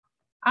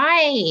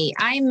Hi,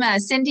 I'm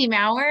Cindy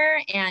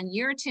Maurer, and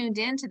you're tuned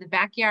in to the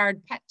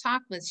Backyard Pet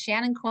Talk with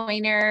Shannon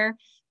Coiner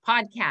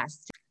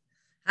podcast.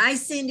 Hi,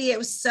 Cindy. It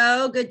was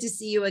so good to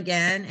see you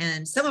again.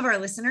 And some of our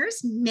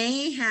listeners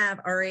may have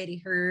already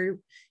heard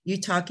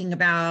you talking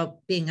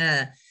about being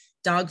a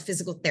dog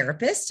physical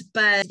therapist,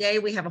 but today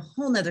we have a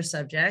whole nother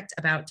subject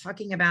about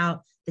talking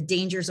about the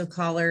dangers of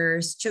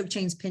collars, choke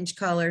chains, pinch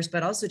collars,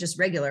 but also just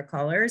regular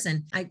collars.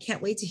 And I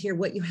can't wait to hear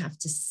what you have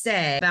to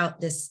say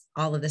about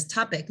all of this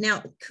topic.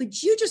 Now,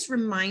 could you just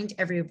remind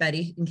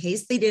everybody, in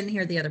case they didn't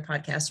hear the other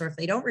podcast, or if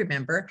they don't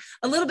remember,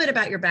 a little bit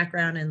about your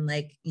background and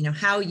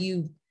how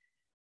you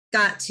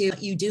got to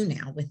what you do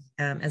now with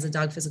as a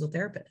dog physical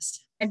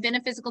therapist? I've been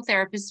a physical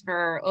therapist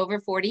for over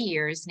 40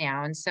 years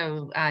now. And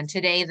so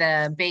today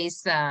the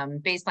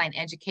baseline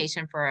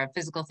education for a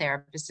physical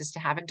therapist is to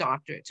have a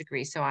doctorate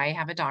degree. So I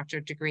have a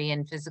doctorate degree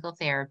in physical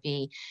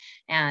therapy,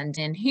 and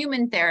in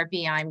human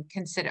therapy, I'm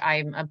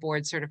a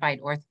board certified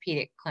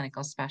orthopedic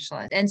clinical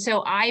specialist. And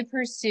so I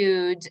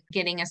pursued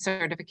getting a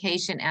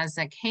certification as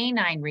a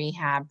canine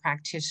rehab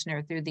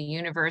practitioner through the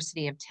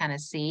University of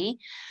Tennessee.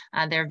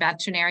 Their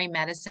veterinary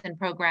medicine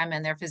program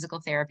and their physical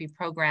therapy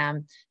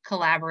program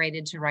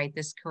collaborated to write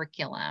this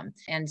curriculum.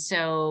 And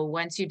so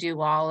once you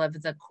do all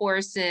of the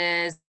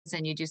courses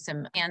and you do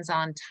some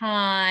hands-on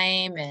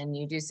time and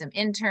you do some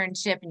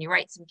internship and you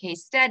write some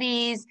case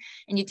studies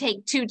and you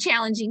take 2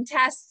 challenging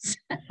tests,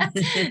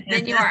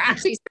 then you are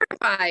actually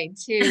certified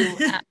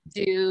to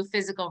do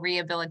physical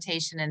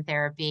rehabilitation and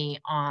therapy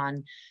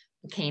on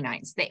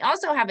canines. They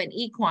also have an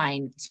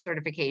equine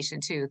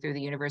certification too through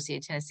the University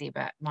of Tennessee,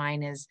 but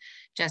mine is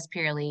just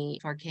purely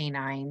for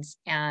canines.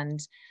 And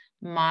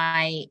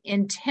my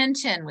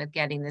intention with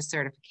getting this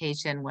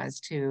certification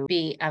was to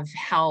be of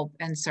help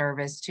and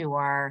service to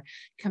our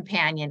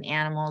companion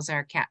animals,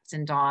 our cats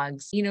and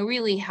dogs,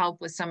 really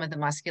help with some of the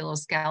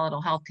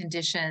musculoskeletal health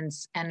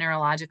conditions and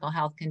neurological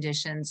health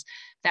conditions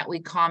that we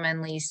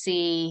commonly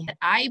see.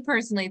 I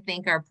personally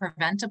think are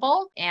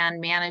preventable and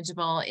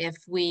manageable if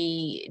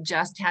we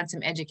just had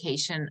some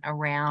education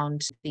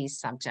around these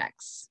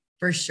subjects.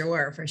 For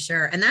sure, for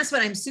sure. And that's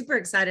what I'm super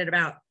excited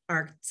about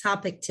our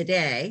topic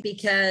today,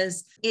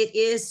 because it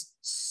is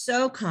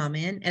so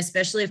common,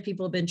 especially if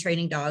people have been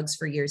training dogs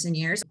for years and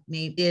years,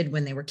 maybe did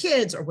when they were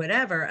kids or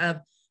whatever,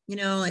 of,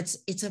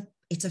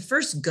 it's a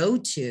first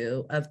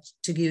go-to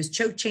to use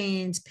choke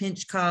chains,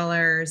 pinch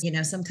collars,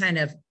 some kind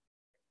of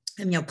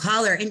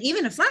collar, and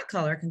even a flat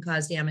collar can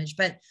cause damage.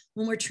 But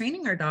when we're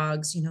training our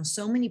dogs,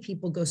 so many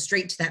people go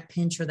straight to that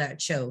pinch or that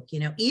choke,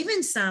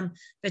 even some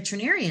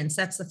veterinarians,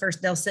 that's the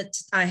first they'll sit.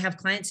 I have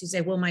clients who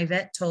say, well, my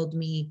vet told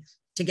me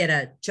to get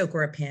a choke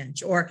or a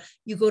pinch. Or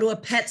you go to a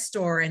pet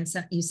store and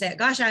you say,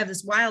 gosh, I have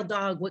this wild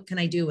dog. What can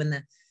I do?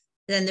 And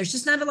then there's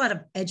just not a lot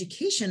of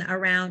education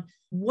around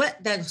what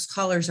those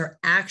collars are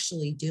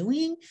actually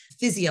doing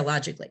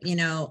physiologically.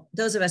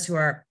 Those of us who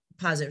are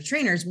positive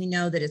trainers, we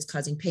know that it's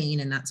causing pain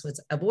and that's what's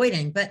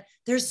avoiding, but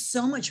there's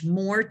so much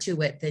more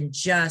to it than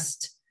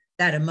just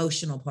that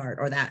emotional part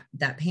or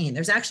that pain.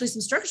 There's actually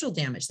some structural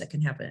damage that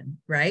can happen,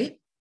 right?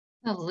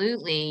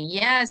 Absolutely.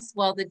 Yes.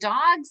 Well, the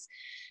dog's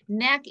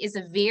neck is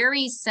a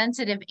very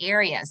sensitive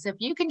area. So if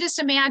you can just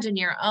imagine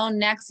your own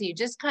neck, so you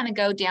just kind of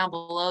go down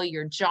below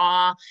your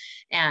jaw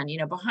and,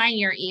 behind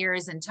your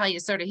ears until you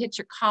sort of hit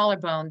your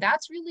collarbone,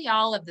 that's really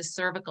all of the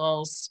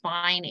cervical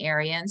spine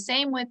area. And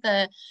same with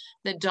the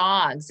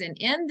dogs. And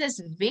in this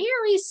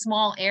very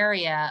small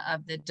area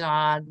of the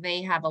dog,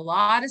 they have a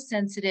lot of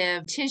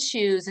sensitive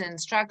tissues and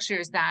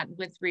structures that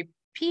with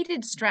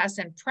repeated stress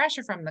and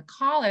pressure from the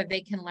collar,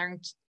 they can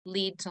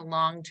lead to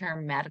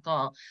long-term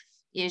medical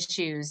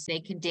issues. They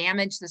can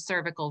damage the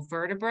cervical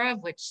vertebra, of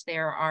which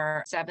there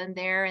are 7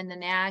 there in the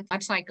neck,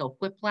 much like a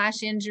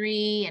whiplash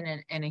injury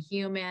in a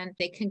human.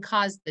 They can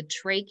cause the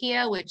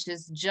trachea, which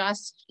is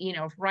just,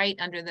 right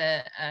under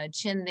the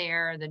chin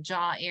there, the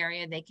jaw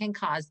area. They can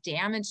cause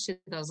damage to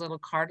those little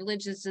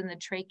cartilages in the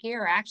trachea,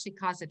 or actually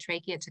cause the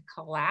trachea to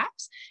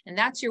collapse. And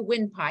that's your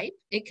windpipe.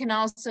 It can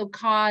also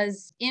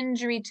cause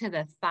injury to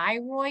the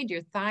thyroid.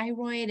 Your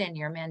thyroid and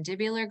your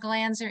mandibular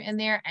glands are in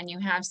there, and you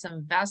have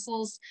some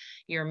vessels,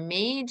 your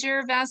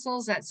major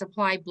vessels that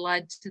supply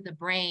blood to the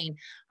brain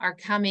are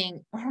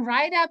coming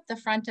right up the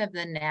front of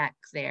the neck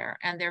there.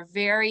 And they're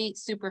very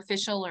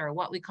superficial, or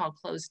what we call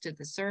close to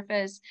the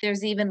surface.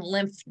 There's even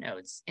lymph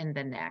nodes in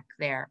the neck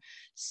there.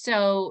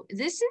 So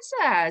this is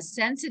a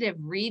sensitive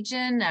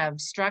region of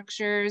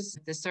structures,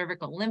 the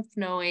cervical lymph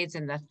nodes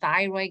and the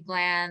thyroid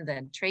gland,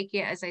 the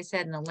trachea, as I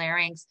said, and the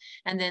larynx,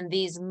 and then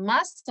these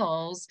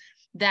muscles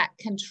that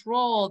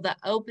control the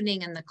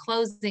opening and the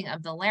closing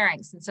of the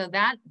larynx. And so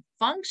that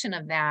function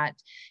of that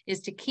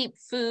is to keep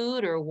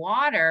food or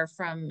water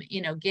from,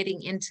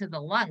 getting into the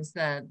lungs.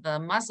 The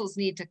muscles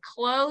need to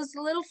close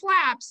the little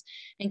flaps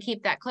and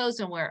keep that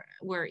closed when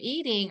we're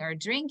eating or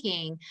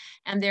drinking.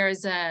 And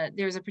there's a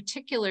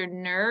particular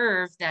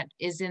nerve that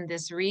is in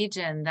this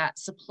region that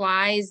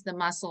supplies the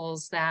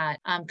muscles that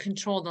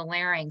control the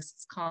larynx.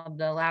 It's called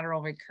the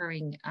lateral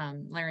recurring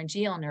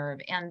laryngeal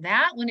nerve. And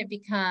that, when it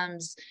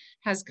becomes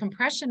has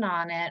compression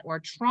on it or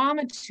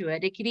trauma to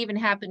it. It could even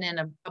happen in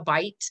a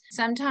bite.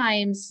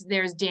 Sometimes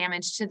there's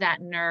damage to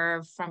that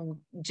nerve from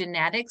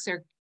genetics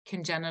or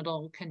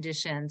congenital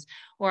conditions,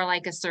 or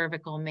like a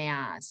cervical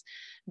mass.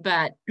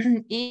 But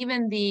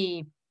even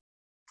the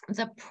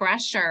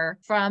pressure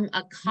from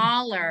a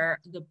collar,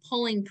 the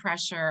pulling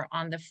pressure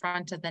on the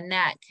front of the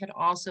neck could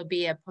also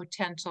be a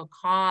potential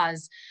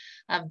cause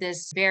of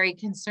this very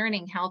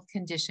concerning health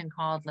condition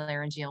called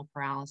laryngeal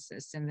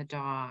paralysis in the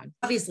dog.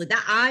 Obviously,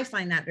 that I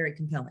find that very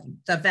compelling.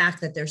 The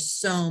fact that there's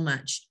so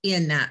much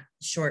in that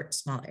short,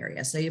 small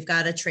area. So you've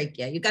got a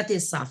trachea, you've got the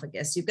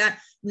esophagus, you've got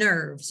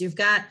nerves, you've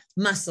got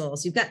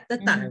muscles, you've got the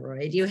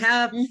thyroid, you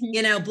have,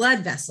 blood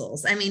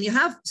vessels. I mean, you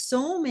have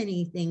so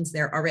many things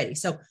there already.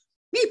 So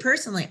me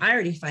personally, I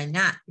already find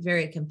that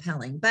very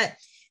compelling. But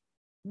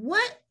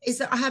what is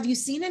that? Have you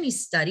seen any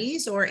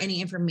studies or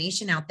any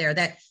information out there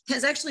that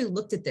has actually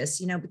looked at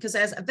this? Because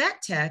as a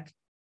vet tech,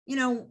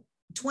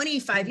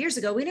 25 years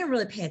ago, we didn't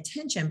really pay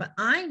attention, but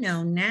I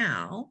know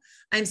now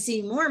I'm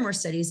seeing more and more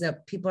studies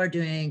that people are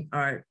doing,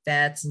 our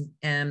vets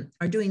and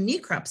are doing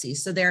necropsies.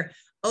 So they're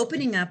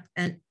opening up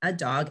a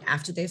dog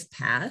after they've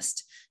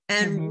passed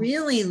and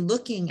really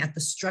looking at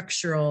the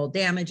structural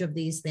damage of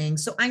these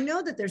things. So I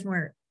know that there's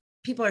more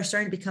people are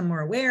starting to become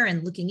more aware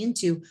and looking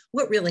into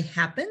what really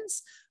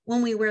happens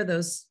when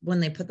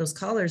they put those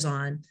collars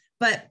on.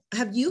 But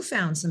have you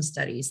found some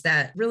studies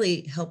that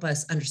really help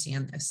us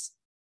understand this?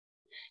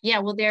 Yeah,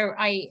 well,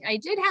 I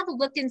did have a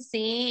look and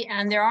see,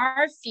 and there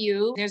are a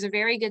few. There's a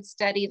very good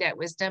study that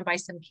was done by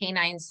some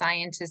canine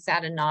scientists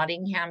out of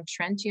Nottingham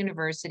Trent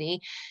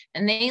University,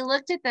 and they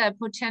looked at the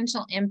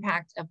potential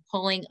impact of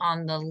pulling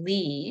on the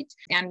lead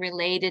and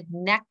related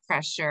neck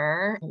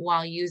pressure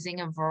while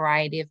using a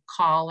variety of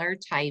collar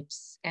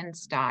types and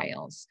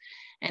styles.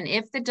 And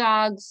if the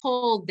dogs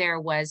pulled, there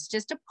was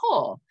just a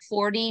pull,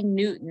 40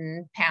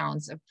 Newton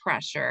pounds of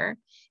pressure.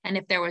 And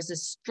if there was a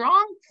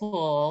strong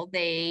pull,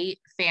 they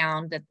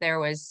found that there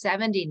was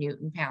 70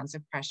 Newton pounds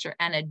of pressure,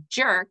 and a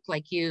jerk,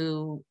 like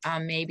you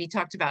maybe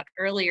talked about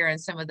earlier in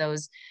some of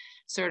those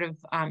sort of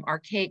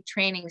archaic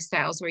training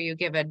styles where you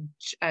give a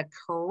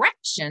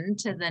correction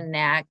to the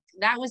neck,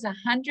 that was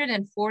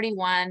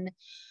 141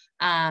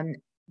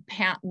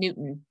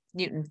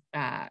 Newton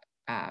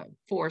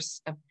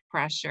force of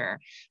pressure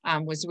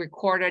was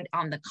recorded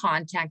on the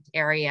contact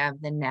area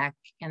of the neck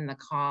and the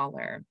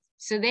collar.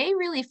 So they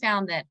really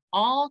found that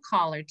all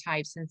collar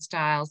types and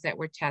styles that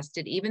were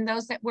tested, even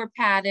those that were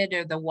padded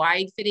or the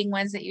wide fitting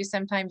ones that you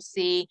sometimes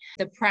see,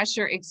 the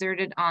pressure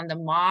exerted on the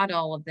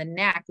model of the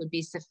neck would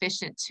be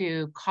sufficient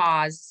to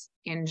cause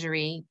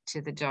injury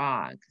to the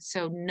dog.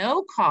 So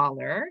no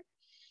collar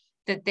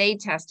that they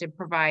tested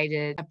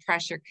provided a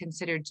pressure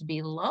considered to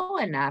be low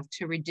enough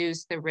to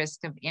reduce the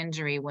risk of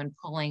injury when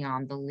pulling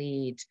on the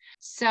lead.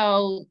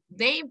 So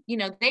they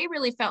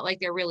really felt like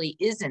there really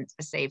isn't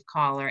a safe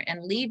collar,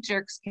 and lead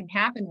jerks can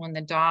happen when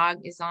the dog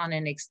is on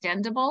an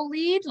extendable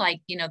lead,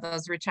 like,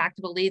 those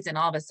retractable leads, and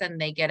all of a sudden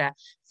they get a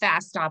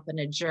fast stop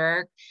and a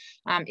jerk.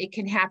 It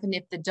can happen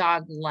if the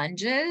dog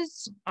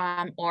lunges,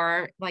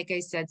 or like I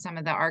said, some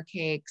of the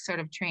archaic sort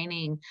of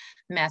training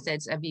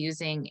methods of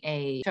using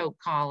a choke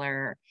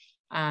collar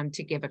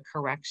to give a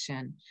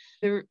correction.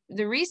 The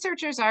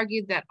researchers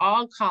argued that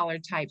all collar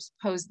types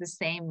pose the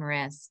same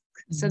risk.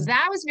 So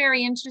that was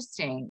very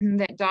interesting,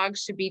 that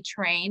dogs should be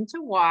trained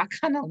to walk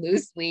on a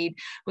loose lead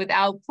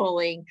without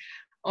pulling,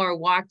 or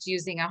walked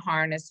using a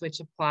harness which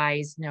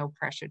applies no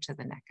pressure to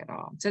the neck at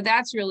all. So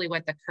that's really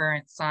what the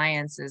current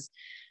science is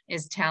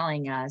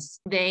telling us.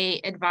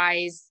 They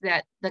advise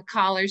that the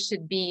collar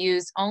should be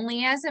used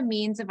only as a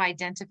means of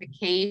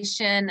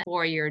identification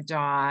for your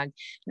dog,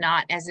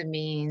 not as a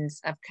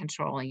means of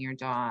controlling your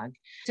dog.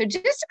 So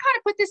just to kind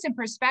of put this in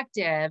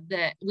perspective,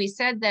 that we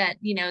said that,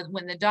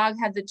 when the dog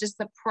had just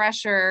the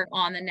pressure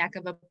on the neck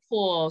of a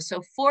pull,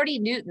 so 40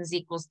 Newtons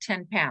equals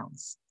 10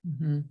 pounds.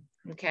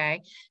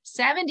 Okay,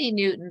 70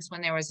 Newtons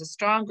when there was a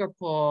stronger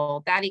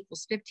pull, that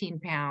equals 15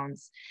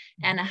 pounds,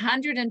 and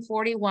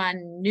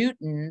 141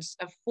 Newtons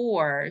of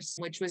force,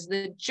 which was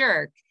the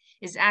jerk,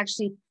 is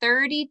actually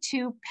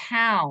 32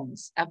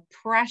 pounds of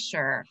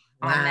pressure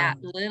on that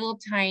little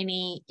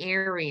tiny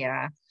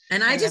area.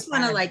 And I just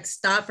want to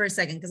stop for a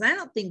second, because I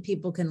don't think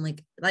people can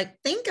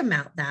think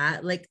about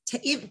that,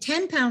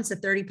 10 pounds to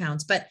 30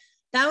 pounds, but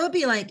that would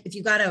be like if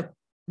you got a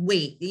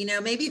weight,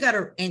 maybe you got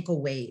an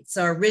ankle weights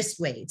or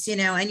wrist weights,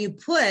 and you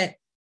put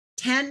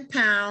 10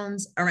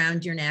 pounds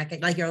around your neck,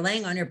 like you're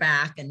laying on your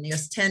back, and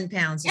just 10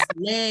 pounds just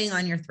laying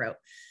on your throat.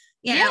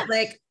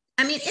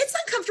 It's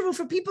uncomfortable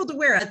for people to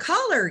wear a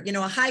collar,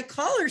 a high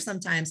collar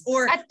sometimes,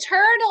 or a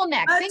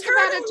turtleneck. Think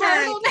about a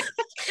turtleneck.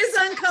 It's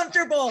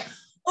uncomfortable.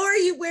 Or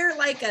you wear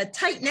like a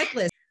tight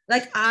necklace.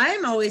 Like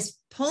I'm always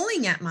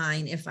pulling at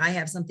mine if I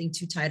have something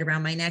too tight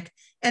around my neck,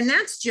 and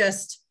that's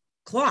just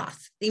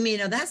cloth.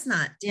 That's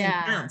not 10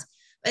 pounds.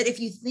 But if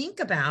you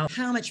think about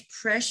how much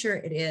pressure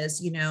it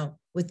is,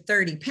 with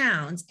 30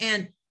 pounds,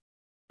 and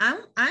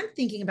I'm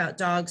thinking about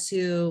dogs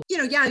who,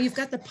 you've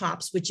got the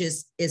pops, which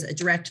is a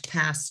direct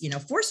pass,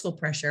 forceful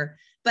pressure,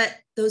 But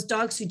those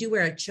dogs who do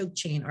wear a choke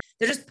chain,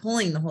 they're just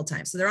pulling the whole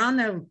time. So they're on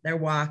their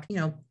walk,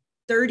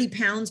 30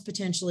 pounds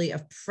potentially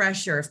of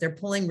pressure. If they're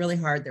pulling really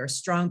hard, they're a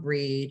strong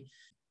breed.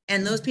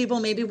 And those people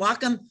maybe walk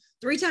them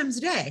 3 times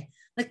a day.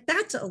 Like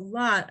that's a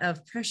lot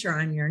of pressure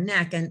on your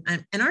neck. And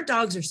our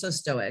dogs are so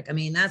stoic. I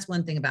mean, that's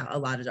one thing about a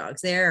lot of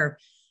dogs. Their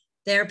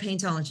pain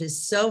tolerance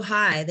is so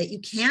high that you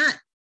can't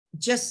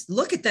just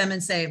look at them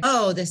and say,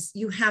 oh, this,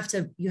 you have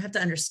to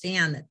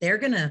understand that they're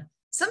going to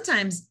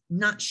sometimes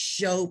not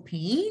show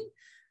pain,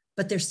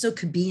 but there still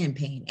could be in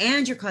pain,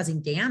 and you're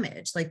causing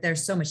damage. Like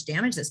there's so much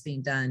damage that's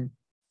being done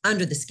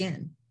under the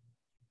skin.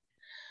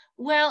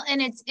 Well,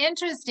 and it's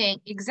interesting,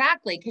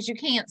 exactly, because you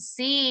can't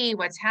see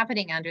what's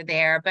happening under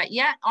there. But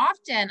yet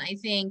often I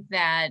think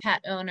that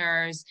pet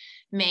owners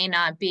may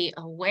not be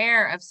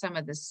aware of some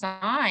of the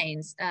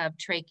signs of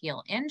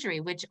tracheal injury,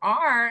 which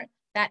are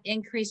that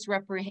increased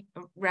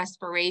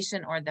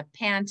respiration, or the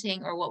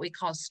panting, or what we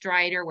call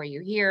stridor, where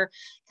you hear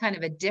kind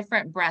of a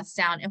different breath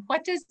sound. And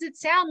what does it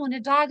sound when a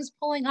dog is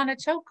pulling on a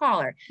choke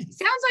collar? It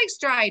sounds like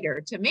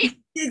stridor to me.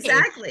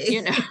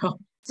 Exactly.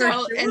 So,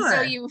 sure. And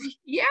so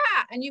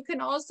and you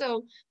can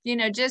also,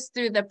 just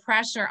through the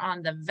pressure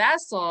on the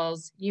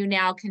vessels, you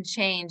now can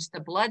change the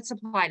blood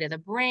supply to the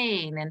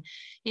brain, and,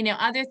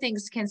 other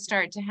things can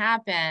start to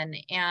happen.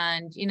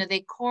 And,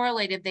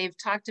 they've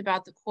talked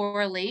about the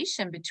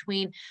correlation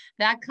between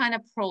that kind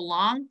of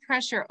prolonged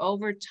pressure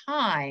over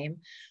time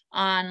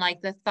on like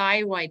the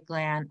thyroid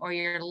gland or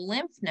your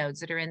lymph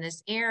nodes that are in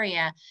this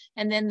area,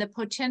 and then the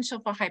potential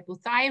for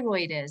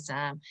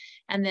hypothyroidism,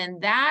 and then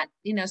that,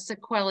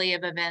 sequelae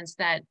of events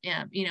that,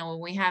 when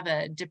we have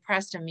a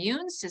depressed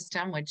immune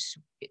system, which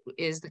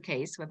is the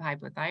case with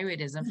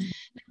hypothyroidism,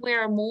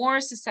 we're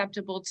more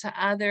susceptible to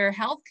other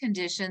health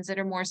conditions that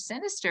are more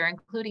sinister,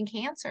 including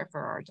cancer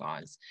for our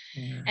dogs.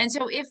 Yeah. And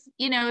so if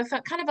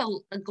a kind of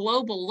a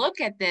global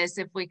look at this,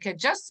 if we could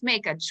just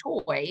make a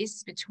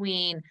choice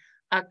between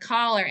a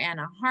collar and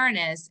a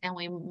harness, and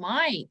we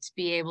might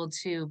be able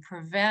to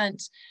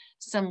prevent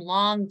some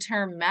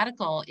long-term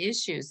medical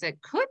issues that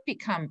could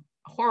become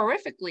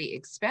horrifically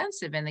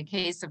expensive in the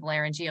case of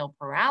laryngeal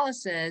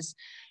paralysis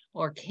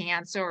or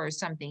cancer or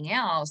something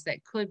else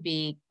that could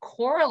be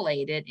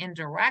correlated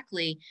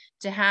indirectly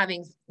to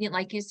having,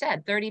 like you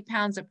said, 30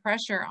 pounds of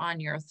pressure on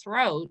your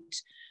throat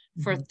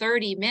for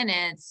 30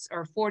 minutes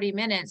or 40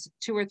 minutes,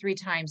 2 or 3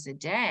 times a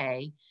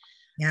day.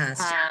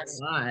 Yes,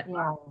 a lot.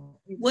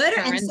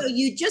 And so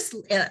you just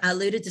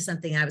alluded to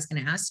something I was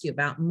going to ask you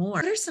about more.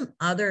 What are some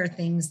other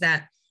things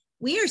that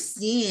we are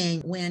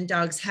seeing when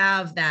dogs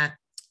have that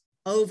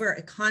over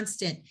a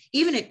constant,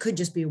 even it could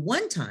just be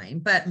one time,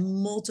 but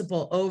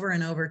multiple over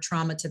and over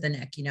trauma to the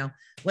neck,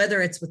 whether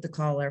it's with the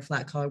collar,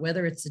 flat collar,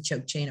 whether it's a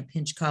choke chain, a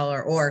pinch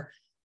collar, or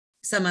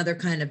some other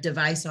kind of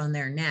device on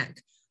their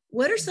neck?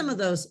 What are some of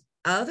those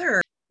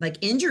other like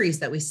injuries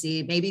that we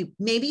see?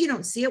 Maybe you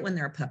don't see it when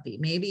they're a puppy.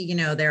 Maybe,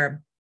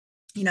 they're,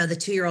 the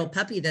 2-year-old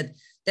puppy that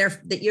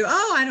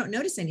I don't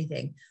notice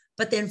anything.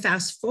 But then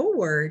fast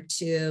forward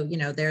to,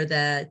 they're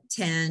the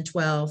 10,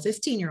 12,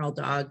 15-year-old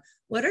dog.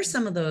 What are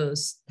some of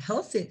those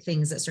health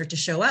things that start to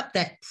show up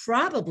that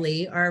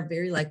probably are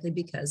very likely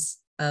because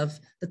of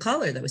the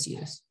collar that was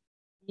used?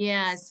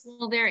 Yes,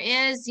 well, there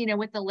is,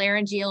 with the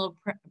laryngeal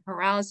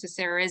paralysis,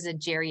 there is a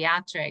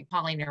geriatric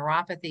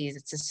polyneuropathy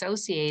that's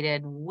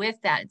associated with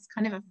that. It's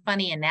kind of a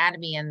funny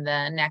anatomy in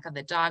the neck of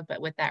the dog,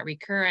 but with that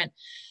recurrent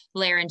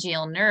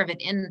laryngeal nerve,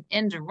 it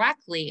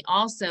indirectly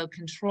also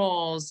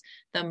controls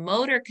the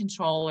motor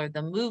control or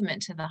the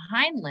movement to the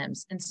hind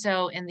limbs. And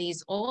so in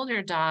these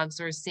older dogs,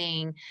 we're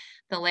seeing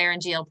the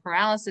laryngeal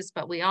paralysis,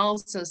 but we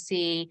also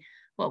see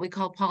what we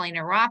call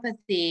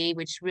polyneuropathy,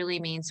 which really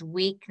means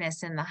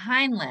weakness in the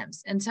hind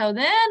limbs. And so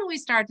then we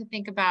start to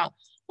think about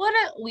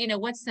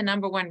what's the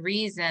number one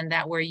reason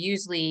that we're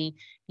usually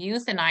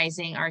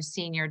euthanizing our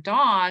senior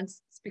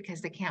dogs? It's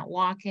because they can't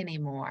walk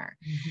anymore.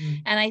 Mm-hmm.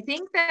 And I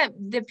think that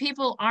the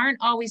people aren't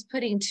always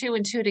putting 2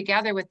 and 2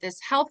 together with this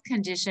health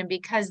condition,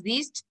 because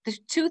the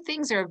 2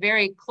 things are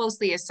very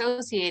closely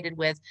associated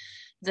with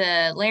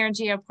the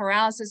laryngeal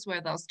paralysis, where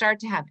they'll start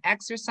to have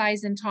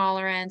exercise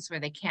intolerance,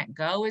 where they can't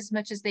go as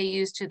much as they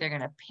used to. They're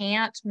going to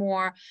pant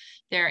more.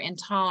 They're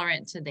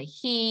intolerant to the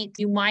heat.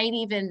 You might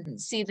even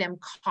see them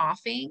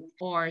coughing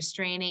or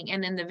straining.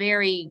 And in the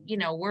very,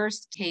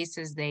 worst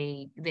cases,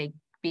 they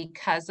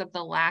because of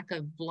the lack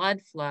of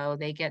blood flow,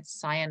 they get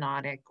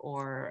cyanotic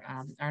or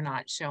are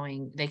not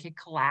showing, they could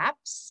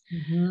collapse,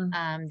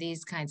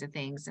 these kinds of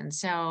things. And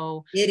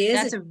so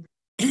that's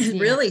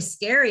really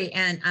scary.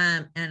 And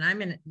I'm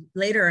going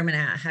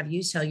to have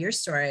you tell your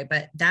story,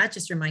 but that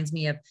just reminds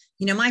me of,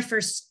 my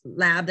first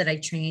lab that I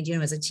trained,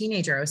 as a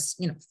teenager, I was,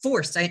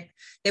 forced.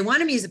 They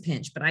wanted me to use a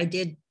pinch, but I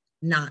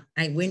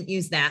wouldn't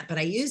use that, but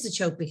I used a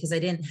choke because I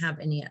didn't have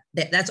any,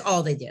 that's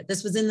all they did.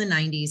 This was in the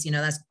 90s,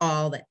 that's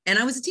all that. And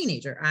I was a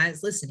teenager. I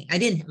was listening. I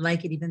didn't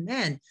like it even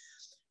then,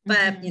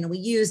 but we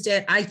used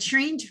it. I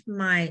trained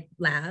my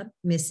lab,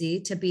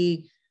 Missy, to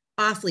be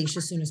off leash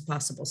as soon as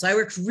possible. So I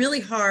worked really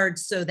hard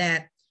so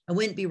that I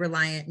wouldn't be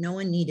reliant. No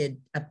one needed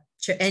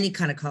any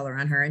kind of collar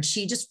on her. And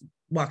she just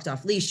walked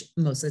off leash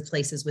most of the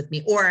places with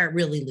me, or a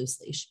really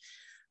loose leash.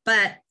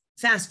 But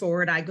fast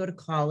forward, I go to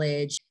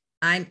college.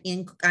 I'm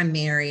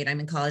married.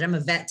 I'm in college. I'm a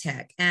vet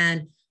tech.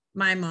 And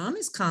my mom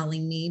is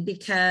calling me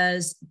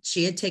because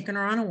she had taken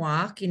her on a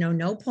walk,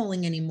 no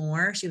pulling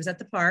anymore. She was at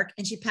the park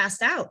and she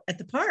passed out at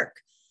the park.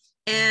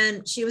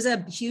 And she was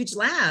a huge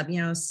lab,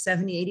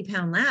 70,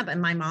 80-pound lab.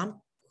 And my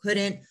mom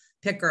couldn't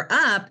pick her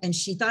up and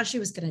she thought she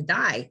was going to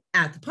die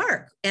at the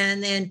park.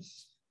 And then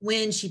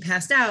when she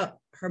passed out,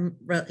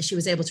 she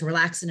was able to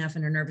relax enough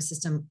and her nervous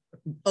system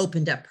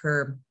opened up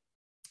her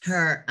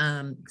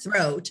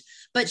throat,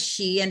 but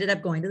she ended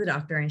up going to the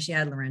doctor and she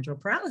had laryngeal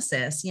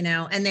paralysis,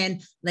 and then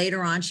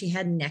later on she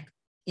had neck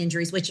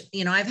injuries, which,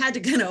 I've had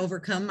to kind of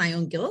overcome my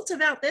own guilt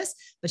about this,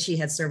 but she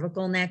had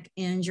cervical neck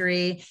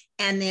injury.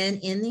 And then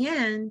in the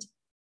end,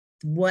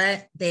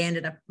 my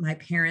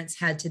parents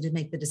had to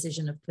make the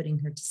decision of putting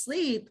her to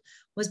sleep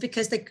was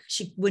because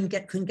she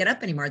couldn't get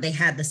up anymore. They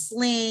had the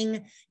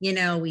sling,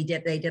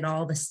 they did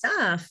all the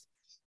stuff.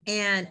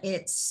 And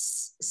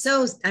it's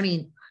so,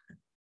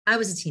 I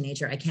was a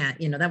teenager. I can't,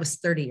 that was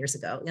 30 years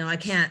ago. I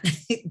can't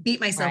beat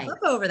myself up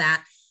over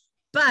that,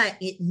 but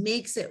it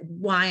makes it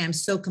why I'm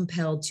so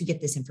compelled to get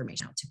this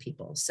information out to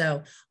people.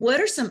 So what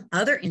are some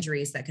other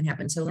injuries that can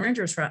happen? So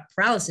laryngeal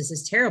paralysis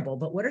is terrible,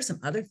 but what are some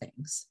other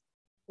things?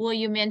 Well,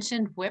 you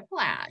mentioned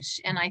whiplash,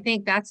 and I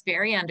think that's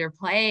very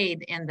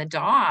underplayed in the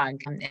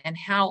dog and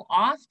how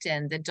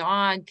often the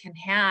dog can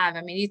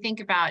have. You think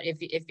about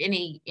if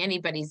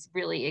anybody's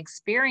really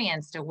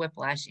experienced a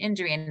whiplash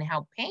injury and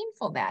how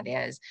painful that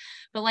is.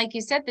 But like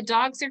you said, the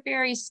dogs are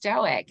very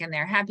stoic and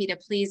they're happy to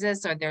please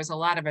us, or there's a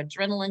lot of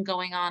adrenaline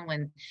going on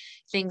when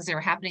things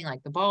are happening,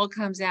 like the ball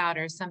comes out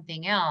or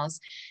something else.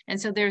 And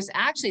so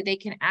they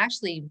can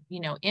actually,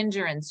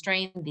 injure and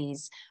strain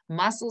these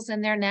muscles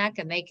in their neck,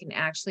 and they can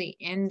actually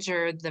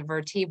injure the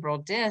vertebral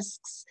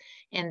discs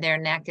in their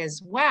neck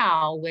as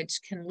well,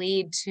 which can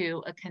lead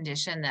to a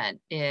condition that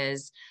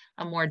is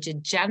a more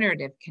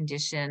degenerative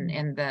condition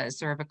in the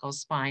cervical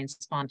spine,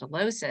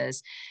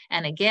 spondylosis.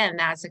 And again,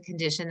 that's a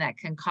condition that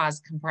can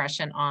cause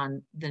compression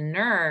on the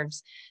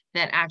nerves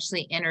that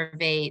actually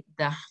innervate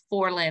the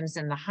forelimbs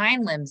and the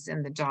hind limbs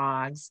in the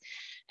dogs.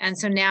 And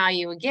so now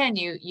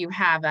you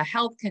have a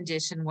health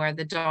condition where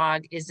the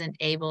dog isn't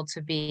able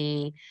to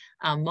be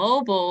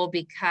mobile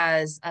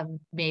because of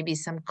maybe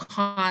some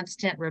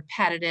constant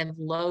repetitive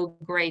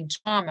low-grade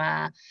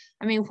trauma.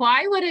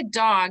 Why would a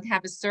dog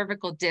have a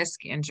cervical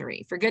disc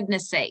injury? For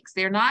goodness sakes,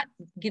 they're not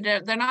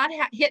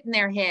hitting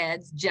their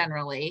heads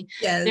generally.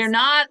 Yes. They're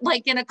not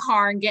like in a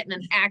car and getting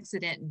an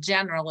accident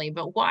generally.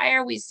 But why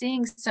are we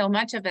seeing so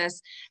much of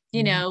this,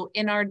 in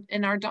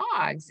our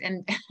dogs?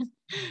 And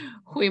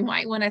we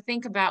might want to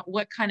think about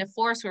what kind of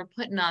force we're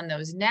putting on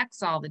those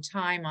necks all the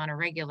time on a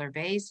regular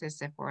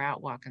basis if we're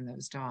out walking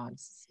those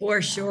dogs.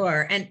 For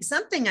sure. And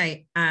something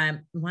I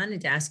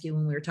wanted to ask you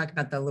when we were talking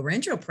about the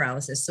laryngeal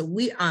paralysis. So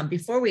we,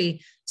 before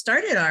we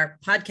started our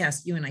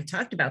podcast, you and I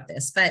talked about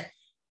this, but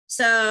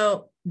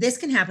so this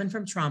can happen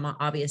from trauma,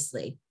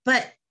 obviously,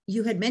 but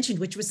you had mentioned,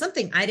 which was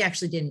something I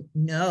actually didn't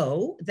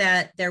know,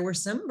 that there were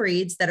some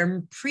breeds that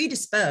are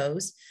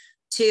predisposed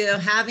to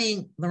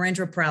having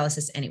laryngeal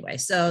paralysis anyway.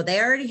 So they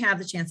already have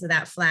the chance of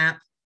that flap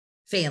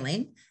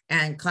failing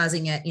and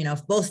causing it,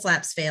 if both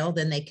flaps fail,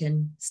 then they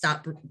can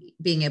stop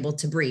being able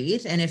to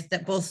breathe. And if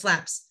both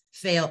flaps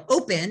fail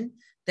open,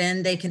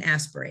 then they can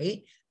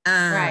aspirate.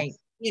 Right.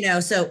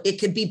 So it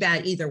could be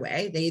bad either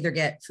way. They either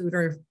get food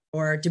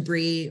or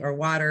debris or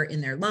water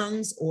in their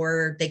lungs,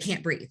 or they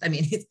can't breathe.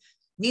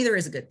 Neither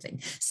is a good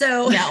thing.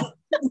 So no.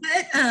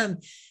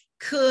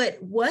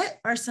 What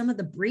are some of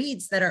the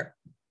breeds that are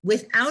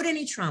without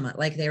any trauma,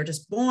 like they were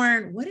just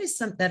born? What is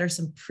some that are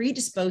some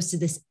predisposed to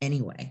this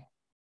anyway?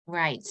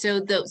 Right.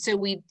 So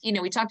we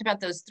talked about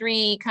those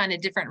three kind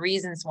of different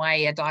reasons why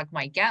a dog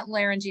might get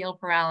laryngeal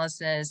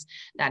paralysis.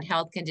 That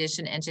health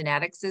condition and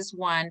genetics is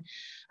one.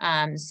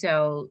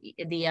 So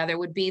the other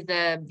would be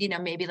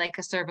maybe like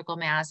a cervical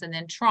mass, and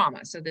then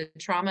trauma. So the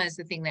trauma is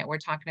the thing that we're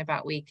talking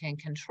about we can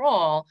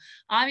control.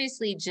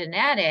 Obviously,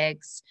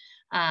 genetics,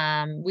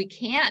 we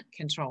can't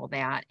control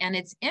that. And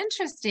it's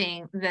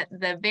interesting that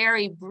the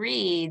very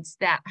breeds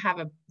that have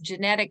a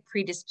genetic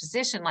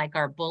predisposition, like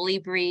our bully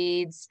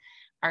breeds,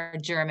 our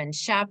German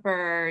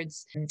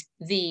Shepherds,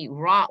 the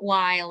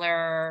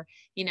Rottweiler,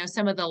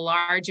 some of the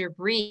larger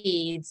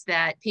breeds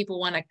that people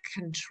want to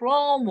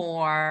control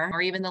more,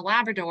 or even the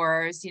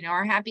Labradors,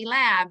 our happy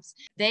labs,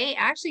 they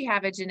actually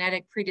have a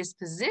genetic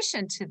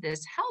predisposition to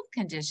this health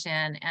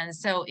condition. And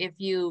so if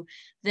you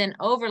then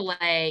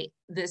overlay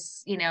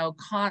this,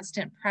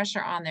 constant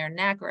pressure on their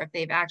neck, or if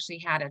they've actually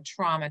had a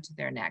trauma to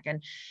their neck.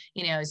 And,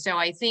 so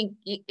I think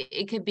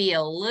it could be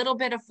a little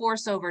bit of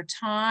force over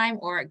time,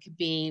 or it could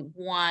be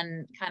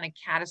one kind of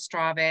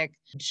catastrophic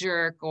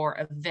jerk or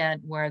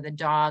event where the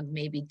dog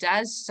maybe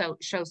does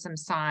show some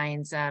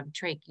signs of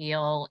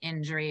tracheal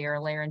injury or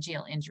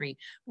laryngeal injury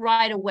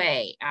right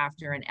away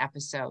after an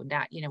episode.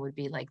 That, would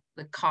be like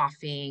the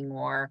coughing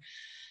or,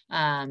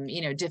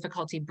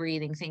 difficulty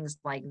breathing, things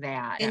like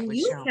that. And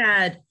you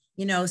had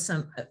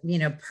some,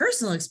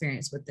 personal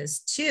experience with this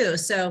too.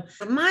 So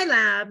my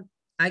lab,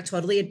 I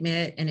totally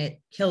admit, and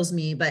it kills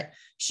me, but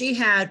she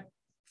had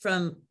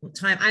from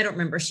time, I don't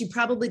remember, she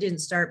probably didn't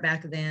start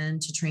back then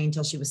to train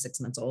till she was 6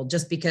 months old,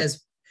 just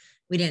because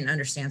we didn't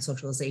understand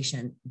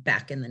socialization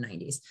back in the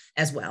 90s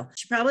as well.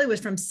 She probably was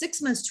from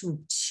 6 months to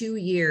 2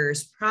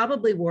 years,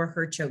 probably wore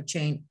her choke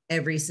chain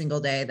every single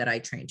day that I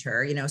trained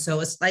her, so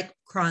it's like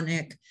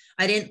chronic.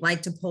 I didn't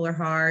like to pull her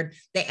hard.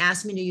 They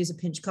asked me to use a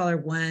pinch collar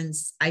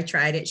once. I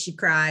tried it. She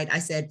cried. I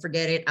said,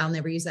 forget it. I'll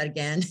never use that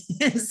again.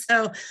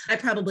 So I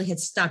probably had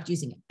stopped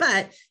using it,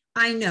 but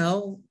I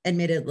know,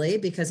 admittedly,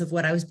 because of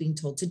what I was being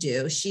told to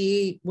do,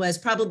 she was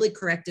probably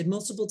corrected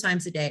multiple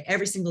times a day,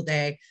 every single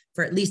day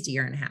for at least a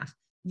year and a half.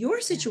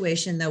 Your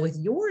situation, though, with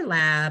your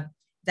lab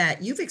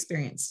that you've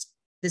experienced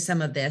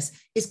some of this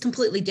is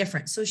completely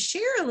different. So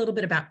share a little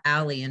bit about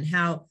Allie and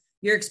how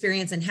your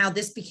experience and how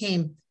this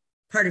became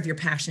part of your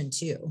passion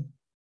too.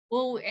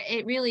 Well,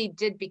 it really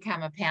did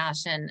become a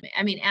passion.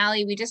 I mean,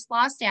 Allie, we just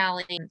lost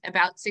Allie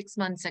about 6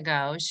 months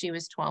ago. She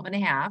was 12 and a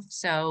half.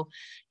 So,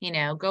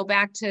 go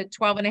back to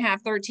 12 and a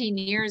half, 13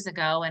 years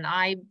ago. And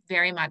I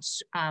very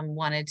much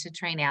wanted to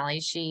train Allie.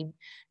 She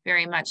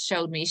very much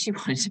showed me she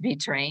wanted to be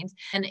trained.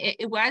 And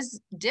it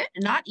was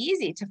not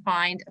easy to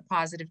find a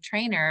positive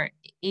trainer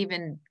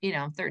even,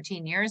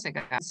 13 years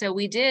ago. So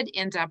we did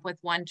end up with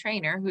one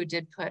trainer who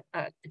did put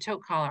a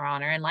choke collar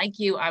on her. And like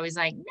you, I was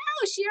like,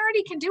 no, she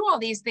already can do all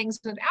these things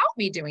without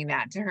me doing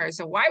that to her.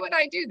 So why would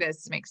I do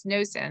this? It makes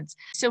no sense.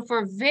 So for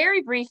a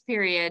very brief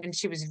period, and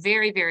she was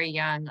very, very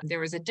young, there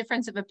was a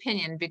difference of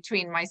opinion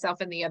between myself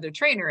and the other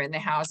trainer in the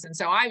house. And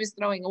so I was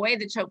throwing away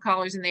the choke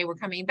collars and they were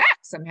coming back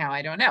somehow.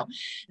 I don't know.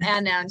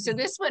 And so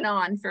this went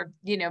on for,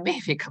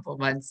 maybe a couple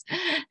months.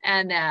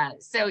 And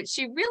so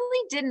she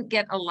really didn't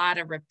get a lot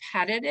of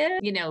repetitive,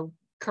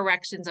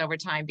 corrections over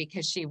time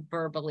because she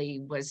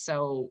verbally was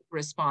so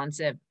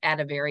responsive at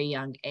a very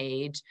young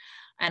age.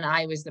 And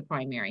I was the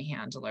primary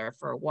handler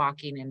for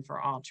walking and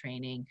for all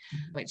training.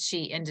 But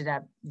she ended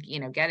up,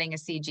 getting a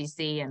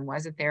CGC and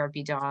was a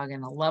therapy dog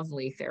and a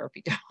lovely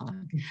therapy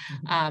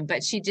dog.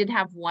 But she did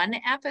have one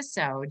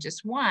episode,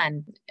 just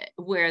one,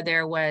 where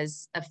there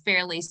was a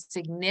fairly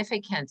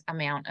significant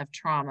amount of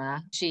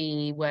trauma.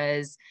 She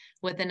was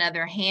with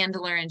another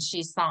handler and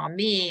she saw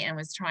me and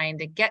was trying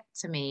to get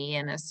to me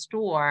in a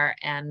store.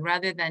 And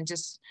rather than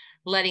just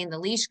letting the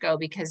leash go,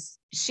 because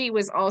she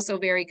was also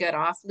very good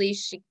off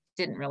leash, she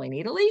didn't really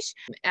need a leash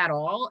at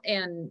all.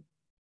 And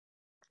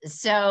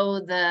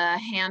so the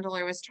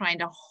handler was trying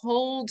to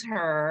hold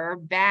her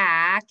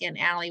back and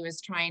Allie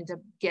was trying to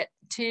get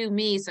to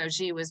me. So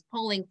she was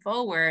pulling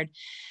forward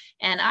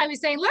and I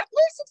was saying, let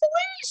loose the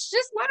leash,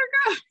 just let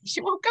her go.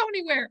 She won't go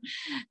anywhere.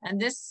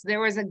 And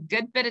there was a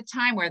good bit of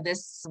time where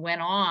this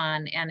went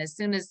on. And as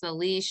soon as the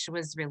leash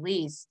was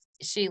released,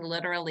 she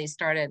literally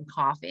started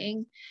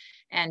coughing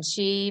and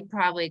she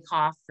probably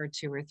coughed for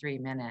 2 or 3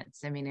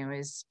 minutes. I mean, it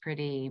was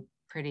pretty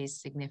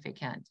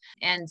significant.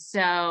 And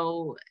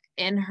so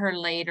in her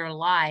later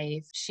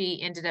life,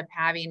 she ended up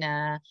having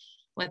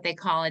what they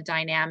call a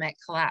dynamic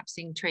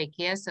collapsing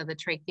trachea. So the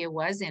trachea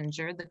was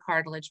injured, the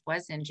cartilage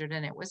was injured,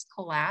 and it was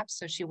collapsed.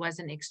 So she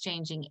wasn't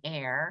exchanging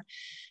air.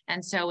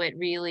 And so it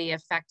really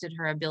affected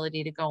her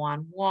ability to go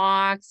on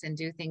walks and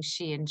do things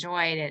she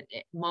enjoyed,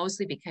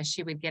 mostly because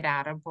she would get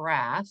out of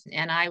breath.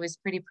 And I was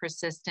pretty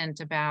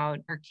persistent about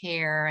her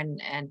care and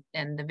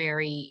the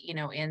very,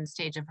 end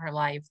stage of her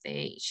life.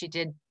 She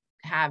did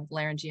have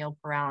laryngeal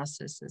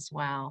paralysis as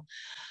well.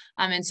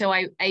 And so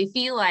I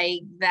feel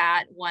like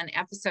that one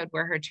episode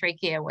where her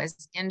trachea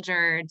was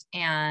injured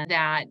and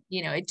that,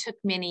 it took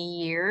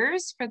many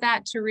years for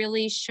that to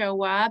really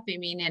show up. I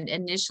mean, and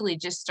initially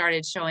just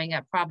started showing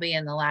up probably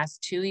in the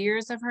last 2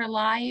 years of her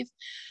life,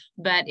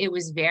 but it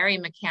was very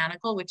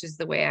mechanical, which is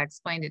the way I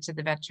explained it to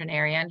the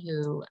veterinarian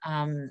who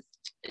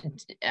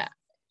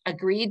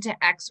agreed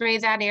to x-ray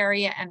that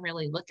area and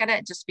really look at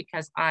it just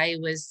because I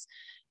was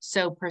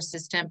so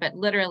persistent. But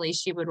literally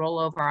she would roll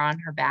over on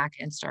her back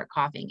and start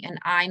coughing. And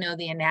I know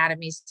the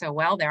anatomy so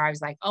well there. I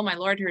was like, oh my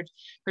Lord,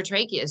 her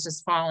trachea is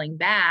just falling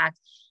back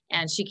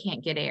and she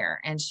can't get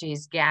air and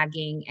she's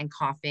gagging and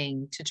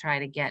coughing to try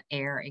to get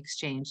air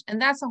exchange.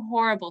 And that's a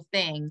horrible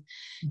thing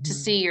to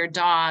see your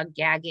dog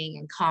gagging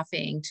and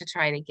coughing to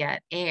try to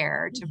get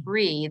air to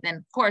breathe. And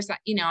of course,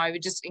 I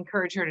would just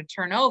encourage her to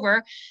turn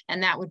over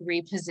and that would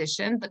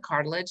reposition the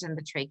cartilage and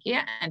the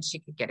trachea and she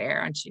could get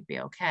air and she'd be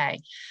okay.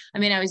 I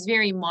mean, I was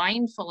very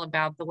mindful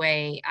about the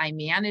way I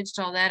managed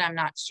all that. I'm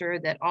not sure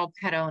that all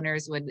pet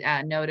owners would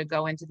know to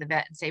go into the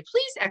vet and say,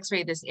 please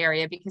x-ray this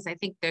area because I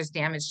think there's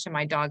damage to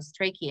my dog's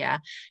trachea.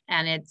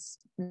 And it's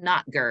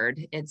not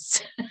GERD.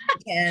 It's,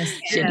 yes.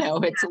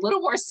 It's a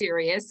little more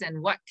serious.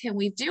 And what can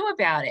we do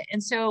about it?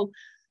 And so,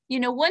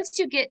 once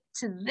you get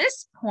to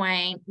this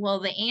point,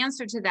 well, the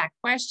answer to that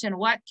question,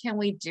 what can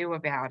we do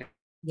about it?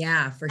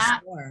 Yeah, for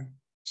sure.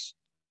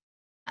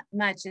 Not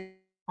much at this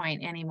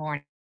point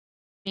anymore.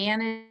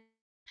 Manage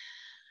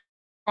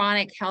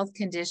chronic health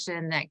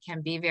condition that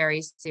can be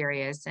very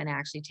serious and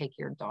actually take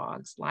your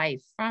dog's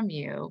life from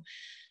you.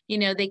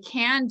 they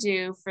can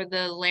do for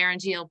the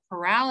laryngeal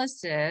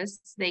paralysis,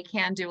 they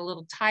can do a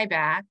little tie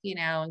back,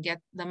 and get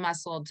the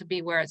muscle to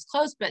be where it's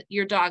close, but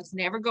your dog's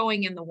never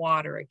going in the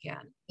water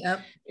again.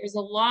 Yep. There's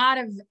a lot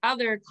of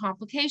other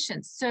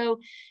complications. So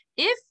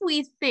if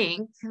we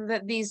think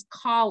that these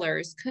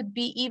collars could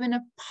be even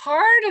a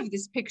part of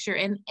this picture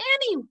in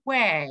any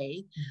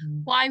way,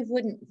 why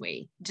wouldn't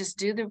we just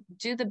do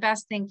the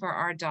best thing for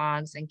our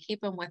dogs and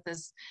keep them with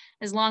us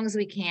as long as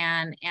we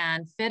can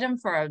and fit them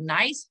for a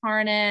nice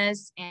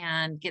harness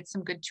and get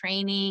some good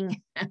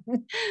training?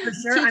 For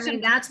sure. I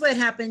mean, that's what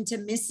happened to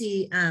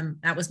Missy.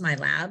 That was my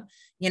lab.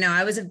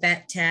 I was a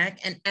vet tech,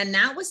 and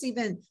that was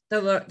even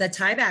the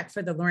tie back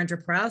for the laryngeal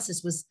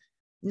paralysis was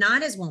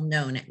not as well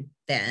known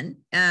then.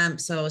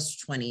 So it was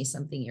 20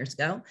 something years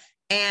ago.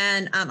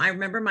 And I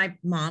remember my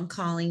mom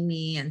calling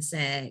me and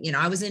saying,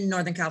 I was in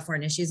Northern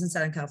California, she's in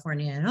Southern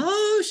California,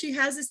 and she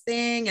has this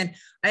thing. And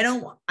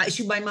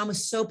my mom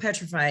was so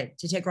petrified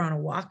to take her on a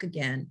walk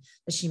again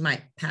that she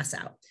might pass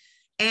out.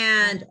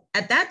 And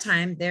at that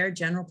time, their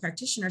general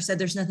practitioner said,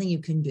 there's nothing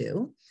you can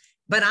do.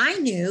 But I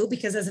knew,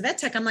 because as a vet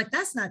tech, I'm like,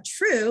 that's not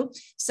true.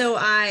 So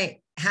I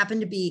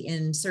happened to be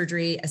in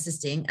surgery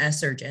assisting a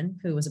surgeon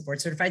who was a board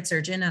certified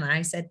surgeon. And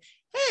I said,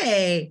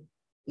 hey,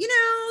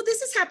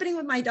 this is happening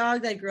with my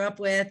dog that I grew up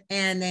with.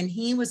 And then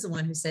he was the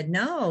one who said,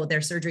 no, they're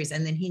surgeries.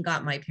 And then he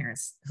got my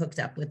parents hooked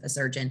up with a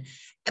surgeon,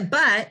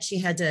 but she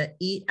had to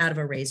eat out of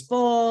a raised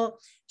bowl.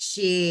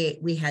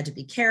 We had to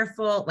be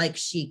careful. Like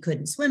she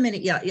couldn't swim in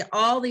it. Yeah,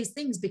 all these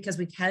things, because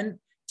we couldn't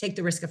take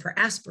the risk of her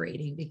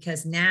aspirating,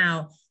 because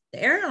now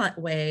the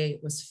airway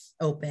was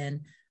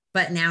open,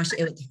 but now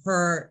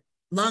her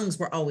lungs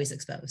were always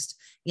exposed.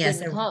 Yes.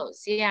 Didn't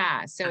close.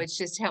 Yeah. So it's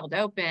just held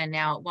open.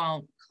 Now it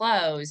won't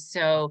close.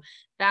 So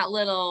that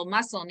little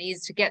muscle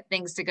needs to get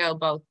things to go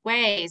both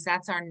ways.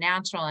 That's our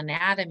natural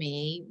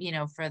anatomy,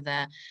 for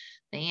the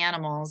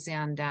animals.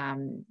 And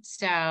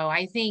so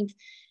I think,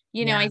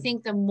 I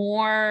think the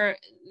more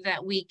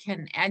that we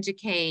can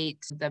educate,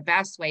 the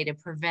best way to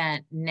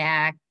prevent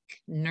neck,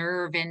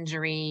 nerve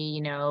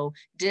injury,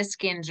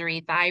 disc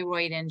injury,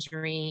 thyroid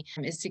injury,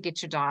 is to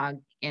get your dog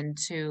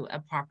into a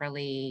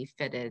properly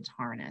fitted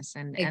harness.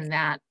 And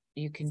that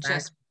you can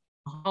just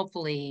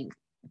hopefully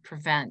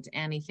prevent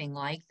anything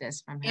like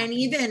this from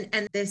happening.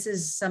 And this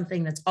is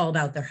something that's all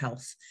about their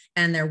health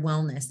and their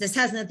wellness. This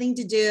has nothing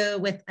to do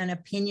with an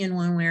opinion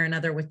one way or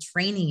another, with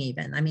training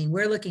even. I mean,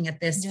 we're looking at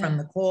this from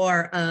the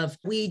core of,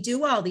 we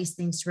do all these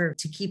things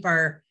to keep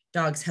our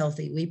dogs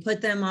healthy. We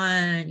put them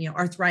on,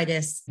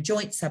 arthritis,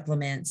 joint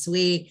supplements.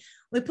 We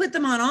put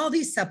them on all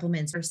these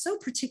supplements. We're so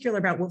particular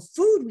about what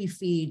food we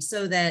feed,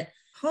 so that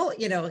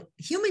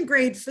human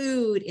grade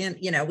food. And,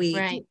 we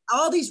do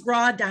all these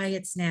raw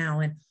diets now,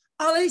 and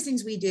all these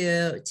things we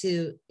do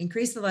to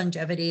increase the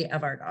longevity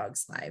of our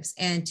dogs' lives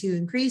and to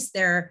increase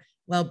their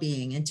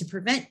well-being and to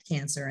prevent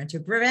cancer and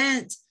to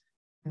prevent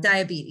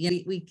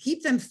diabetes. We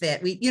keep them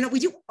fit. We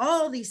do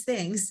all these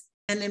things,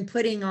 and then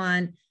putting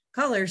on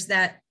collars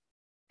that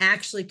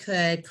actually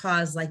could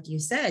cause, like you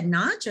said,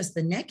 not just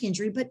the neck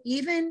injury, but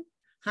even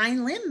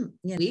hind limb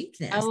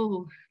weakness.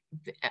 Oh,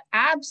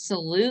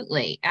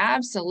 absolutely.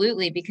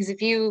 Absolutely. Because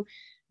if you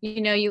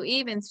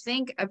even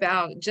think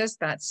about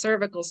just that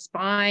cervical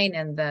spine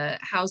and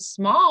how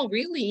small,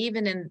 really,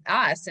 even in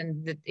us,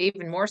 and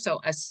even more so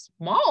a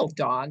small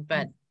dog,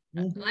 but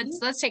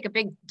let's take a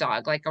big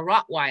dog like a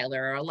Rottweiler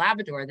or a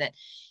Labrador that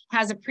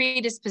has a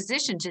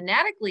predisposition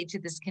genetically to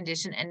this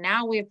condition. And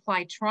now we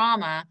apply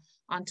trauma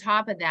on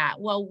top of that.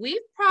 Well, we've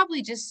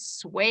probably just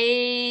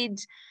swayed,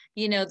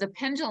 the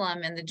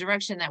pendulum in the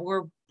direction that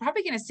we're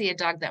probably going to see a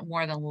dog that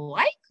more than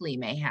likely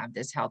may have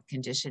this health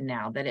condition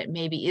now, that it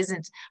maybe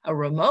isn't a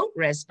remote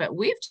risk, but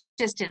we've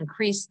just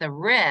increased the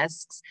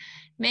risks,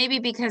 maybe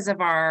because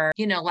of our,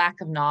 lack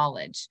of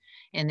knowledge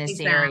in this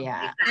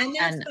area. And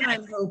that's what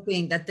I'm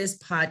hoping that this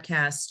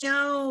podcast,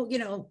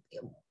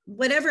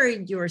 whatever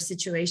your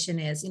situation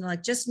is,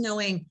 like just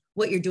knowing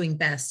what you're doing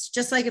best,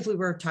 just like if we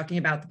were talking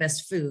about the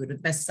best food, the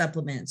best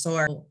supplements,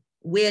 or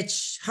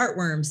which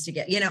heartworms to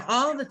get,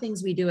 all the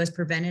things we do as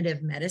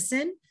preventative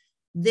medicine,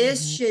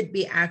 this should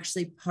be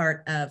actually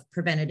part of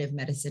preventative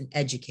medicine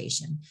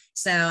education.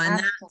 So,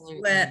 and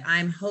Absolutely. That's what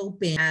I'm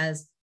hoping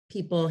as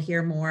people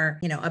hear more,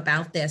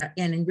 about this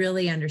and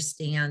really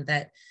understand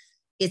that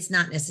it's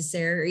not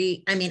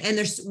necessary. I mean, and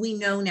we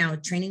know now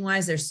training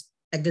wise, there's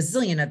a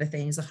gazillion other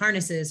things. The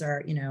harnesses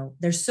are,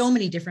 there's so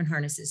many different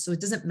harnesses. So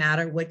it doesn't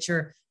matter what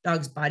your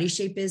dog's body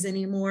shape is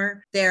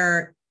anymore.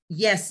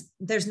 Yes,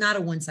 there's not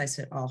a one size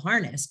fit all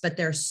harness, but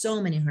there are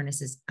so many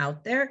harnesses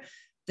out there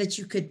that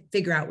you could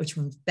figure out which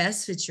one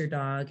best fits your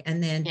dog.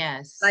 And then,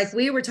 like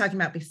we were talking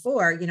about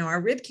before,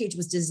 our rib cage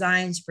was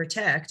designed to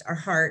protect our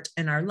heart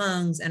and our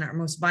lungs and our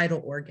most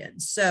vital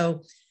organs.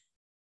 So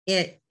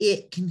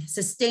it can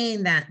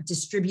sustain that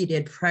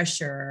distributed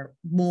pressure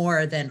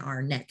more than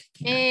our neck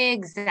can.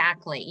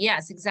 Exactly.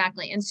 Yes,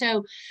 exactly. And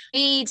so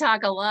we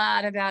talk a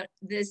lot about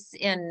this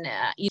in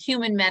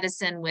human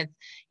medicine with,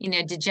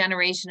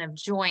 degeneration of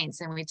joints.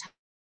 And we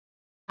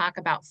talk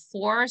about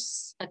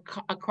force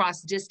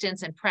across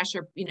distance and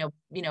pressure,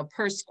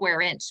 per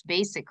square inch,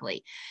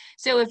 basically.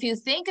 So if you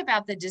think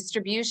about the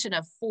distribution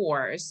of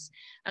force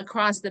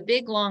across the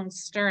big long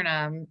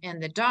sternum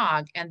and the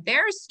dog, and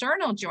their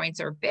sternal joints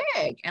are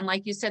big. And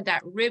like you said,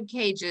 that rib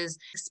cage is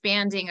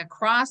expanding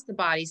across the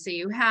body. So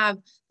you have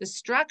the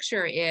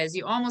structure is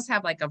you almost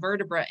have like a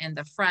vertebra in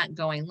the front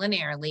going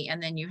linearly,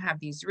 and then you have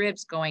these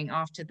ribs going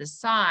off to the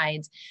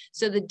sides.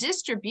 So the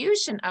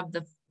distribution of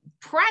the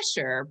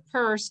pressure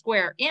per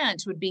square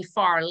inch would be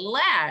far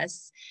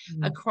less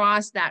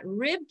across that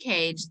rib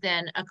cage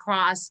than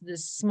across the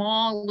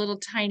small little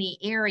tiny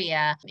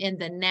area in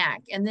the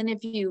neck. And then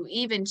if you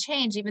even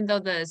change, even though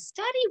the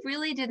study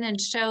really didn't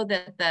show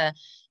that the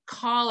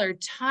collar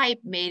type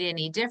made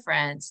any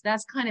difference,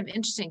 that's kind of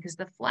interesting because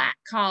the flat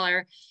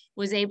collar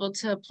was able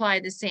to apply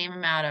the same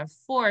amount of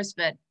force.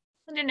 But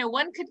I don't know,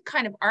 one could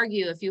kind of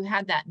argue if you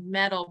had that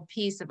metal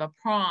piece of a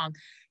prong,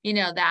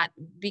 that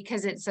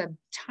because it's a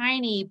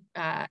tiny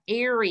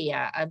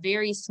area, a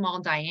very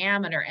small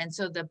diameter. And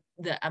so the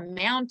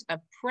amount of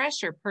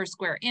pressure per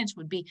square inch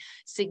would be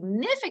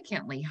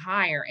significantly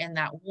higher in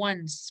that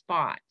one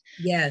spot.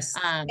 Yes.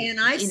 And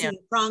I've seen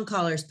prong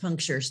collars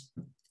punctures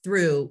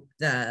through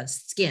the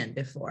skin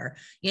before,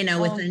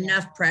 with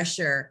enough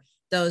pressure,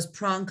 those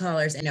prong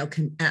collars,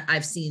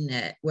 I've seen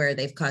it where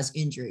they've caused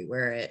injury,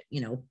 where it,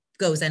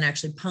 goes and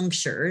actually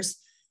punctures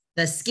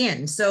the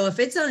skin. So if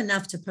it's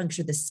enough to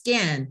puncture the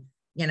skin,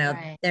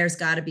 right, there's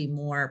got to be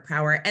more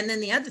power. And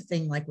then the other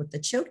thing, like with the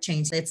choke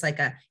chains, it's like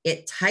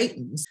it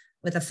tightens.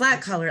 With a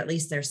flat collar, at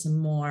least there's some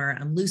more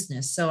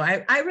looseness. So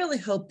I really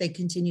hope they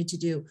continue to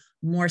do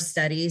more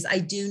studies. I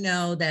do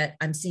know that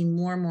I'm seeing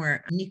more and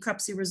more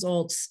necropsy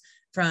results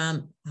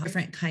from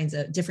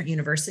different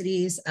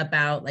universities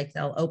about, like,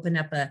 they'll open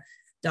up a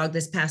dog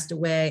that's passed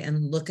away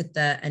and look at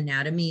the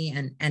anatomy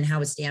and how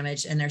it's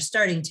damaged. And they're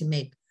starting to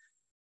make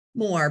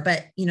more,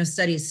 but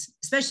studies,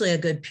 especially a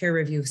good peer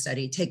review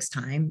study, takes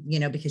time,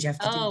 because you have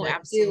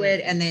to do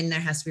it, and then it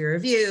has to be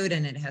reviewed,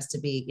 and it has to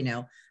be,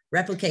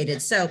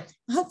 replicated. So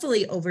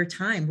hopefully over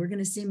time, we're going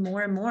to see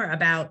more and more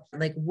about,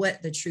 like,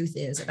 what the truth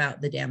is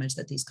about the damage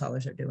that these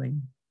collars are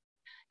doing.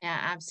 Yeah,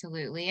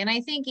 absolutely. And I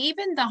think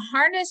even the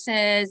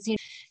harnesses,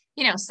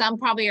 some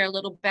probably are a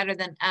little better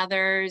than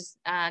others,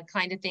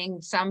 kind of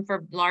thing. Some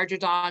for larger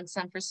dogs,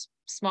 some for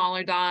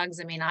smaller dogs.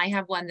 I mean, I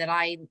have one that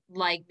I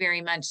like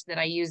very much that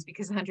I use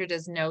because Hunter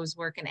does nose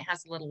work, and it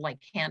has a little like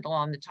handle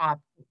on the top,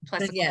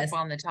 plus a clip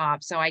on the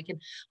top, so I can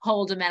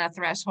hold him at a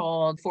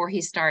threshold before he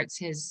starts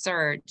his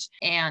search.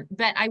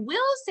 But I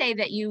will say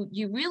that you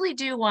really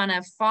do want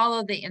to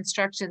follow the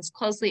instructions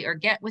closely, or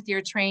get with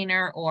your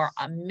trainer, or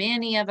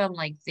many of them,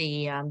 like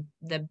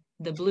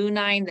the Blue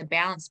 9, the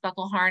balanced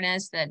buckle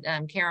harness that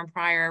Karen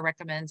Pryor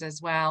recommends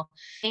as well.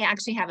 They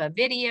actually have a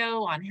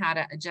video on how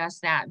to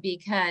adjust that,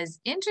 because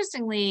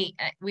interestingly,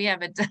 we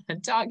have a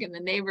dog in the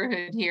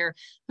neighborhood here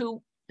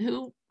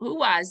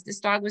this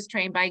dog was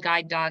trained by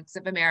Guide Dogs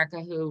of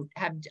America, who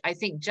have, I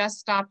think, just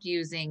stopped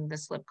using the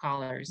slip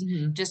collars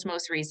just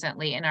most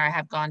recently, and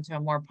have gone to a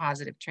more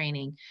positive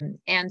training.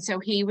 And so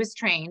he was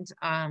trained,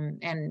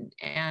 and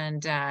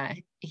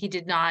he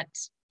did not.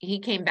 He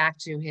came back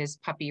to his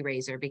puppy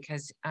raiser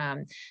because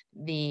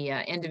the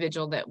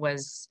individual that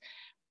was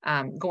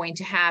going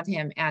to have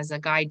him as a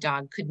guide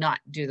dog could not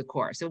do the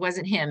course. It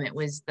wasn't him, it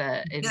was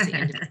the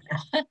individual.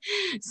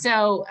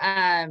 So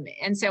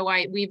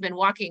we've been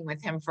walking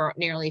with him for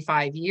nearly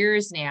 5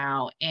 years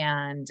now.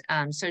 And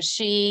so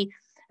she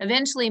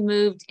eventually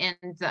moved in,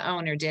 the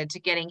owner did, to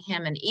getting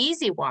him an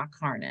easy walk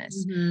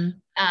harness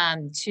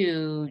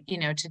to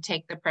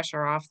take the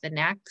pressure off the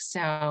neck.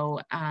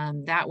 So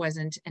that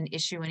wasn't an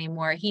issue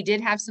anymore. He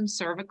did have some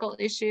cervical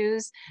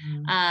issues,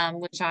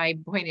 which I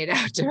pointed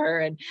out to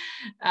her.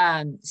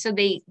 And so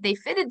they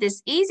fitted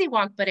this easy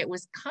walk, but it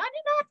was kind of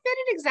not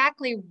fitted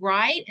exactly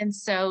right. And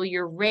so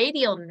your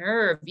radial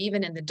nerve,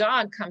 even in the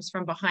dog, comes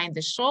from behind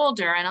the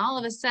shoulder. And all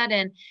of a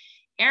sudden,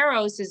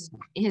 Eros,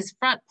 his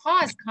front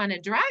paw is kind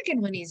of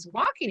dragging when he's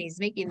walking. He's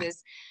making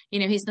this,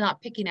 he's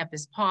not picking up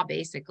his paw,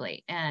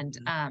 basically. And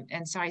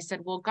so I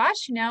said, well,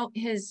 gosh,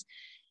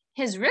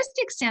 his wrist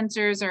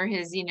extensors, or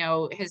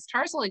his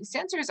tarsal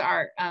extensors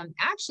are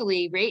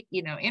actually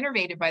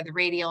innervated by the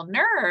radial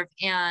nerve.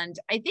 And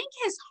I think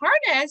his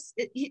harness,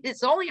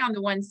 it's only on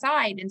the one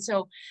side. And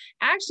so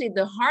actually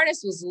the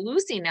harness was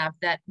loose enough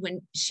that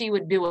when she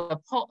would do a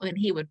pull, when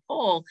he would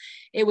pull,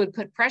 it would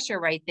put pressure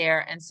right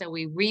there. And so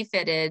we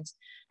refitted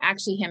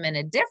actually him in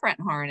a different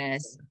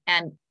harness,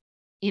 and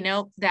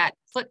that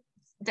foot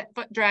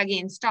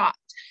dragging stopped.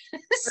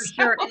 For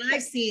sure. And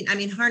I've seen,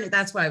 harness,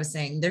 that's why I was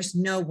saying there's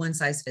no one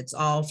size fits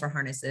all for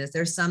harnesses.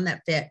 There's some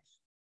that fit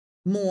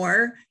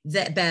more,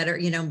 that better,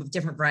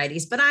 different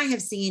varieties. But I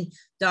have seen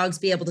dogs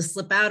be able to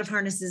slip out of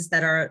harnesses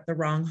that are the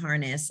wrong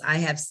harness. I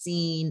have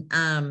seen,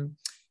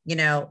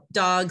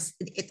 dogs,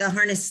 if the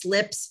harness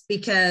slips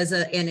because,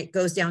 and it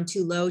goes down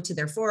too low to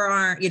their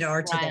forearm,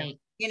 or to their,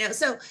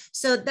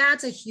 so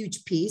that's a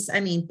huge piece.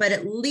 But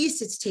at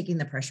least it's taking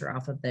the pressure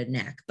off of the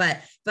neck,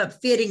 but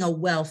fitting a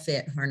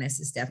well-fit harness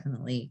is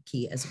definitely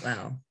key as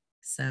well.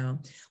 So,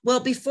 well,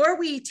 before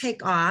we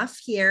take off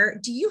here,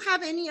 do you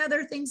have any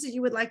other things that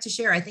you would like to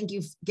share? I think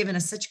you've given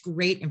us such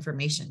great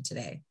information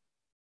today.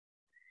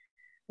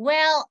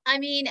 Well, I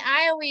mean,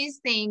 I always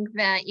think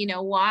that,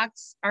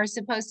 walks are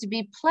supposed to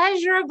be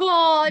pleasurable.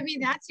 I mean,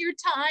 that's your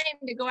time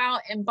to go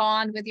out and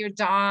bond with your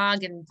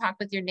dog and talk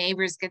with your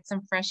neighbors, get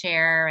some fresh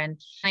air.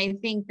 And I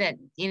think that,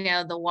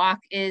 the walk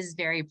is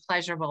very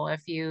pleasurable.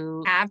 If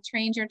you have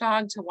trained your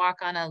dog to walk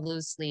on a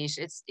loose leash,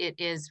 it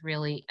is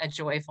really a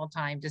joyful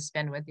time to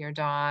spend with your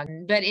dog.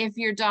 But if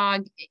your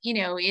dog,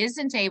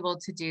 isn't able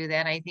to do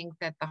that, I think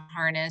that the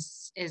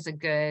harness is a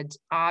good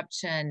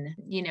option,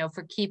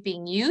 for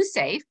keeping you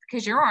safe,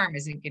 because your arm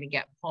isn't going to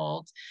get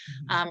pulled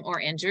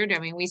or injured. I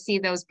mean, we see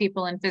those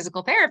people in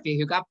physical therapy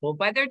who got pulled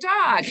by their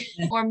dog.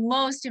 Or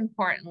most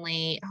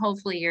importantly,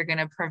 hopefully you're going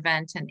to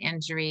prevent an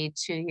injury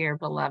to your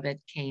beloved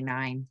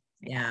canine.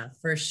 Yeah,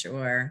 for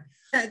sure.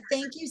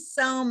 Thank you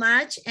so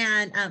much.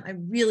 And I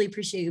really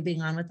appreciate you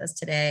being on with us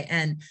today.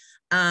 And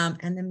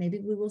then maybe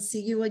we will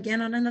see you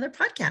again on another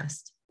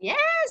podcast. Yeah,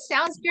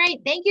 sounds great.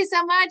 Thank you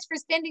so much for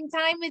spending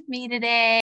time with me today.